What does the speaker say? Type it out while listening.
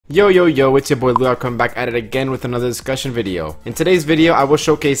Yo, it's your boy Lou. Coming back at it again with another discussion video. In today's video, I will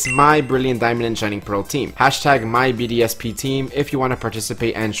showcase my Brilliant Diamond and Shining Pearl team. Hashtag my bdsp team if you want to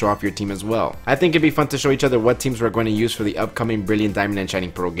participate and show off your team as well. I think it'd be fun to show each other what teams we're going to use for the upcoming Brilliant Diamond and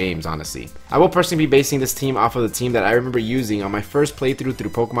Shining Pearl games, honestly. I will personally be basing this team off of the team that I remember using on my first playthrough through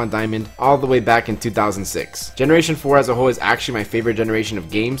Pokemon Diamond all the way back in 2006. Generation 4 as a whole is actually my favorite generation of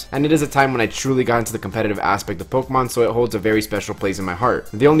games, and it is a time when I truly got into the competitive aspect of Pokemon, so it holds a very special place in my heart.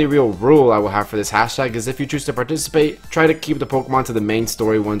 The only real rule I will have for this hashtag is if you choose to participate, try to keep the Pokemon to the main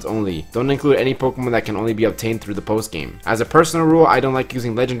story ones only. Don't include any Pokemon that can only be obtained through the post game. As a personal rule, I don't like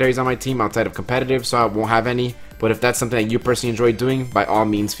using legendaries on my team outside of competitive, so I won't have any. But if that's something that you personally enjoy doing, by all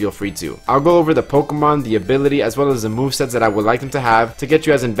means feel free to. I'll go over the Pokemon, the ability, as well as the movesets that I would like them to have to get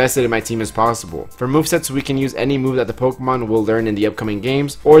you as invested in my team as possible. For movesets, we can use any move that the Pokemon will learn in the upcoming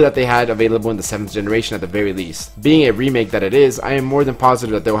games, or that they had available in the 7th generation at the very least. Being a remake that it is, I am more than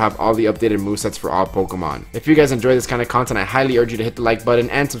positive that they'll have all the updated movesets for all Pokemon. If you guys enjoy this kind of content, I highly urge you to hit the like button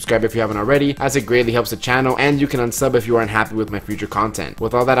and subscribe if you haven't already, as it greatly helps the channel, and you can unsub if you aren't happy with my future content.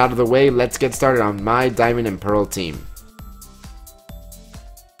 With all that out of the way, let's get started on my Diamond and Pearl team.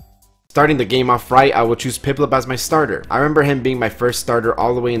 Starting the game off right, I will choose Piplup as my starter. I remember him being my first starter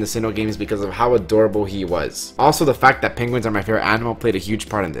all the way in the Sinnoh games because of how adorable he was. Also, the fact that penguins are my favorite animal played a huge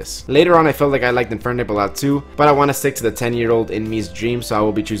part in this. Later on, I felt like I liked Infernape a lot too, but I want to stick to the 10-year-old in me's dream, so I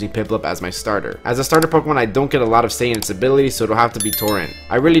will be choosing Piplup as my starter. As a starter Pokemon, I don't get a lot of say in its ability, so it'll have to be Torrent.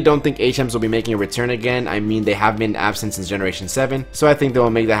 I really don't think HMs will be making a return again. I mean, they have been absent since Generation 7, so I think they will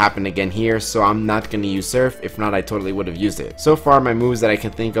make that happen again here, so I'm not going to use Surf. If not, I totally would have used it. So far, my moves that I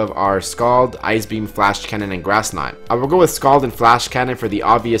can think of are Scald, Ice Beam, Flash Cannon, and Grass Knot. I will go with Scald and Flash Cannon for the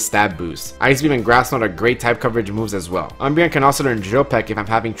obvious stab boost. Ice Beam and Grass Knot are great type coverage moves as well. Umbreon can also learn Drill Peck if I'm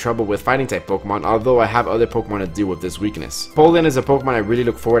having trouble with fighting type Pokemon, although I have other Pokemon to deal with this weakness. Empoleon is a Pokemon I really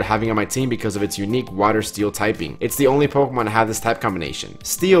look forward to having on my team because of its unique Water Steel typing. It's the only Pokemon to have this type combination.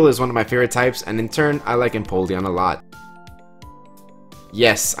 Steel is one of my favorite types, and in turn, I like Empoleon a lot.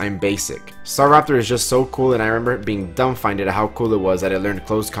 Yes, I'm basic. Staraptor is just so cool, and I remember being dumbfounded at how cool it was that I learned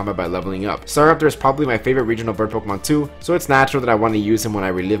close combat by leveling up. Staraptor is probably my favorite regional bird Pokemon too, so it's natural that I want to use him when I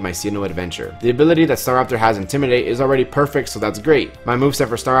relive my Sinnoh adventure. The ability that Staraptor has, Intimidate, is already perfect, so that's great. My moveset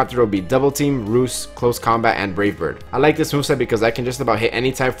for Staraptor will be Double Team, Roost, Close Combat, and Brave Bird. I like this moveset because I can just about hit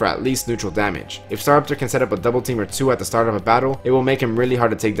any type for at least neutral damage. If Staraptor can set up a Double Team or two at the start of a battle, it will make him really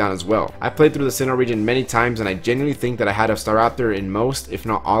hard to take down as well. I played through the Sinnoh region many times, and I genuinely think that I had a Staraptor in most, if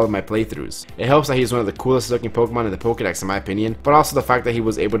not all of my playthroughs. It helps that he's one of the coolest looking Pokemon in the Pokédex in my opinion, but also the fact that he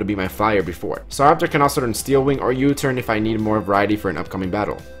was able to be my flyer before. Staraptor can also learn Steel Wing or U-turn if I need more variety for an upcoming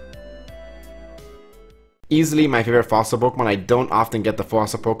battle. Easily my favorite fossil Pokemon. I don't often get the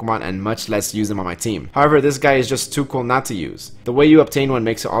fossil Pokemon and much less use them on my team. However, this guy is just too cool not to use. The way you obtain one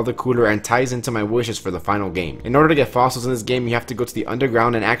makes it all the cooler and ties into my wishes for the final game. In order to get fossils in this game, you have to go to the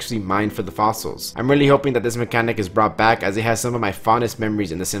underground and actually mine for the fossils. I'm really hoping that this mechanic is brought back, as it has some of my fondest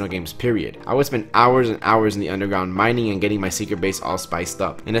memories in the Sinnoh games period. I would spend hours and hours in the underground mining and getting my secret base all spiced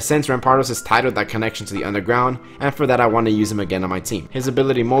up. In a sense, Rampardos is tied with that connection to the underground, and for that I want to use him again on my team. His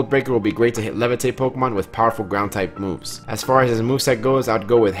ability Mold Breaker will be great to hit Levitate Pokemon with powerful ground type moves. As far as his moveset goes, I would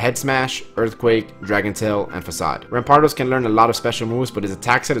go with Head Smash, Earthquake, Dragon Tail, and Facade. Rampardos can learn a lot of special moves, but his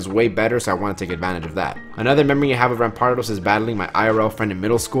attack set is way better, so I want to take advantage of that. Another memory I have of Rampardos is battling my IRL friend in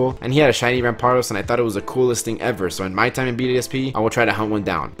middle school, and he had a shiny Rampardos and I thought it was the coolest thing ever, so in my time in bdsp, I will try to hunt one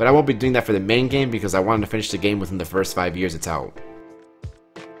down. But I won't be doing that for the main game because I wanted to finish the game within the first 5 years it's out.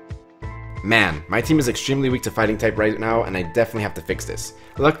 Man, my team is extremely weak to fighting type right now, and I definitely have to fix this.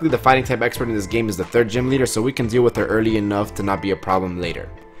 Luckily, the fighting type expert in this game is the 3rd gym leader, so we can deal with her early enough to not be a problem later.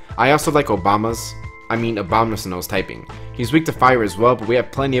 I also like Abomasnow's typing. He's weak to fire as well, but we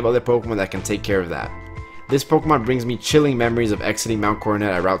have plenty of other Pokemon that can take care of that. This Pokemon brings me chilling memories of exiting Mount Coronet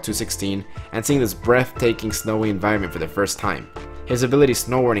at Route 216 and seeing this breathtaking snowy environment for the first time. His ability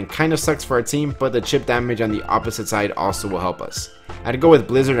Snow Warning kinda sucks for our team, but the chip damage on the opposite side also will help us. I'd go with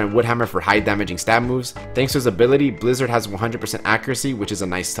Blizzard and Woodhammer for high damaging stab moves. Thanks to his ability, Blizzard has 100% accuracy, which is a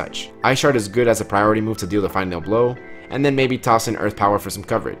nice touch. Ice Shard is good as a priority move to deal the final blow, and then maybe toss in Earth Power for some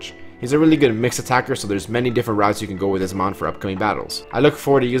coverage. He's a really good mixed attacker, so there's many different routes you can go with this mon for upcoming battles. I look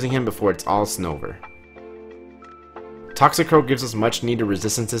forward to using him before it's all Snover. Toxicroak gives us much needed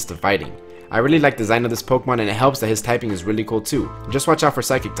resistances to fighting. I really like the design of this Pokemon, and it helps that his typing is really cool too. Just watch out for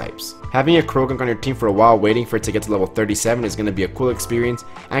psychic types. Having a Croagunk on your team for a while waiting for it to get to level 37 is going to be a cool experience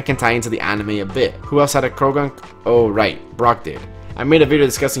and can tie into the anime a bit. Who else had a Croagunk? Oh right, Brock did. I made a video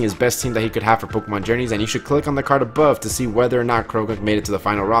discussing his best team that he could have for Pokemon Journeys, and you should click on the card above to see whether or not Croagunk made it to the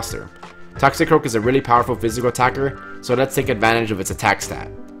final roster. Toxicroak is a really powerful physical attacker, so let's take advantage of its attack stat.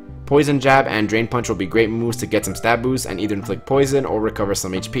 Poison Jab and Drain Punch will be great moves to get some stab boosts and either inflict poison or recover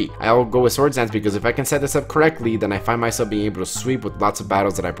some HP. I'll go with Swords Dance because if I can set this up correctly, then I find myself being able to sweep with lots of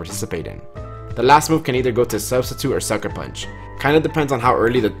battles that I participate in. The last move can either go to Substitute or Sucker Punch. Kinda depends on how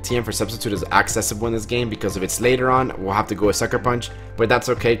early the TM for Substitute is accessible in this game, because if it's later on, we'll have to go with Sucker Punch, but that's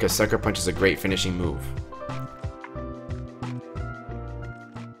okay because Sucker Punch is a great finishing move.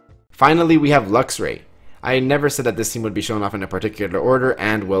 Finally, we have Luxray. I never said that this team would be shown off in a particular order,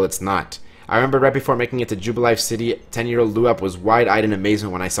 and well, it's not. I remember right before making it to Jubilife City, 10-year-old Luap was wide-eyed in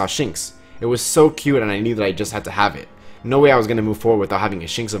amazement when I saw Shinx. It was so cute and I knew that I just had to have it. No way I was going to move forward without having a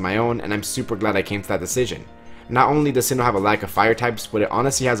Shinx of my own, and I'm super glad I came to that decision. Not only does Sinnoh have a lack of fire types, but it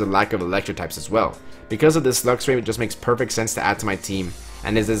honestly has a lack of electric types as well. Because of this, Luxray just makes perfect sense to add to my team,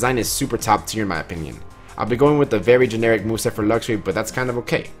 and his design is super top tier in my opinion. I'll be going with the very generic moveset for Luxray, but that's kind of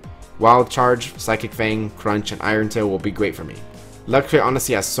okay. Wild Charge, Psychic Fang, Crunch, and Iron Tail will be great for me. Luxray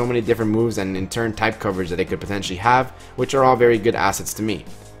honestly has so many different moves and in turn type coverage that it could potentially have, which are all very good assets to me.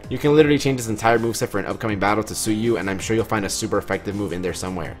 You can literally change this entire moveset for an upcoming battle to suit you, and I'm sure you'll find a super effective move in there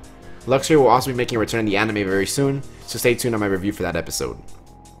somewhere. Luxray will also be making a return in the anime very soon, so stay tuned on my review for that episode.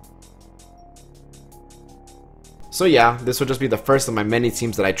 So yeah, this will just be the first of my many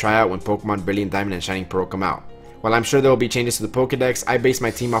teams that I try out when Pokemon Brilliant Diamond and Shining Pearl come out. While I'm sure there will be changes to the Pokédex, I base my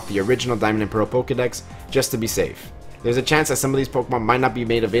team off the original Diamond and Pearl Pokédex just to be safe. There's a chance that some of these Pokemon might not be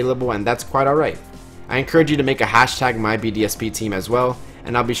made available, and that's quite alright. I encourage you to make a hashtag MyBDSP team as well,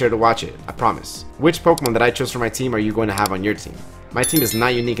 and I'll be sure to watch it, I promise. Which Pokemon that I chose for my team are you going to have on your team? My team is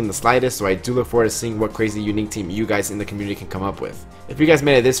not unique in the slightest, so I do look forward to seeing what crazy unique team you guys in the community can come up with. If you guys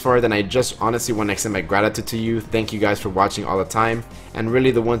made it this far, then I just honestly want to extend my gratitude to you. Thank you guys for watching all the time, and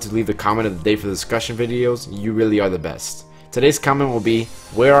really the ones who leave the comment of the day for the discussion videos, you really are the best. Today's comment will be,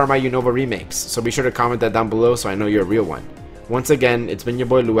 where are my Unova remakes? So be sure to comment that down below so I know you're a real one. Once again, it's been your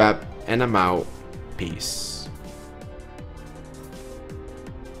boy Luap, and I'm out. Peace.